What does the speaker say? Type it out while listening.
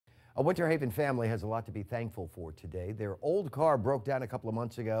A Winter Haven family has a lot to be thankful for today. Their old car broke down a couple of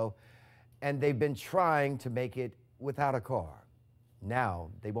months ago, and they've been trying to make it without a car. Now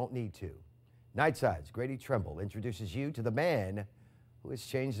they won't need to. Nightside's Grady Trimble introduces you to the man who has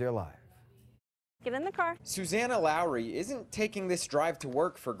changed their life. Get in the car. Susanna Lowry isn't taking this drive to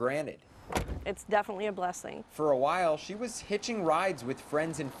work for granted. It's definitely a blessing. For a while, she was hitching rides with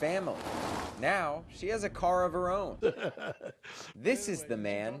friends and family. Now, she has a car of her own. This is the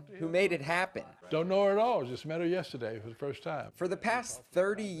man who made it happen. Don't know her at all, just met her yesterday for the first time. For the past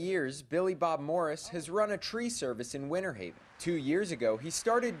 30 years, Billy Bob Morris has run a tree service in Winter Haven. 2 years ago, he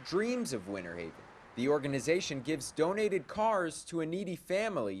started Dreams of Winter Haven. The organization gives donated cars to a needy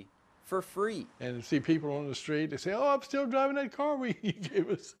family for free. And see people on the street, they say, "Oh, I'm still driving that car you gave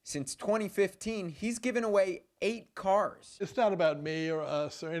us." Since 2015, he's given away 8 cars. It's not about me or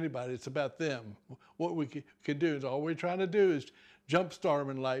us or anybody, it's about them. What we can do is all we're trying to do is jumpstart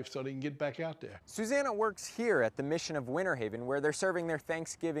them in life so they can get back out there. Susanna works here at the Mission of Winter Haven, where they're serving their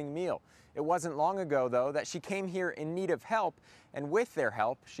Thanksgiving meal. It wasn't long ago, though, that she came here in need of help, and with their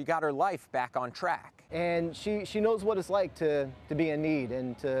help, she got her life back on track. And she knows what it's like to be in need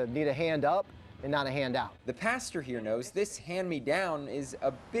and to need a hand up and not a hand out. The pastor here knows this hand-me-down is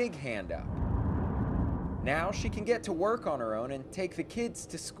a big hand up. Now she can get to work on her own and take the kids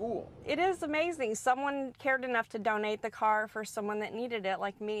to school. It is amazing. Someone cared enough to donate the car for someone that needed it,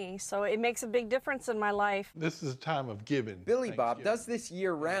 like me. So it makes a big difference in my life. This is a time of giving. Billy Bob does this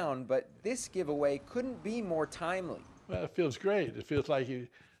year-round, but this giveaway couldn't be more timely. Well, it feels great. It feels like you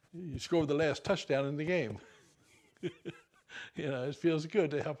scored the last touchdown in the game. It feels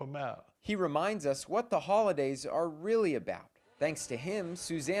good to help them out. He reminds us what the holidays are really about. Thanks to him,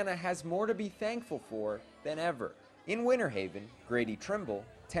 Susanna has more to be thankful for than ever. In Winter Haven, Grady Trimble,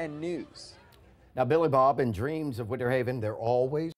 10 News. Now, Billy Bob and Dreams of Winter Haven, they're always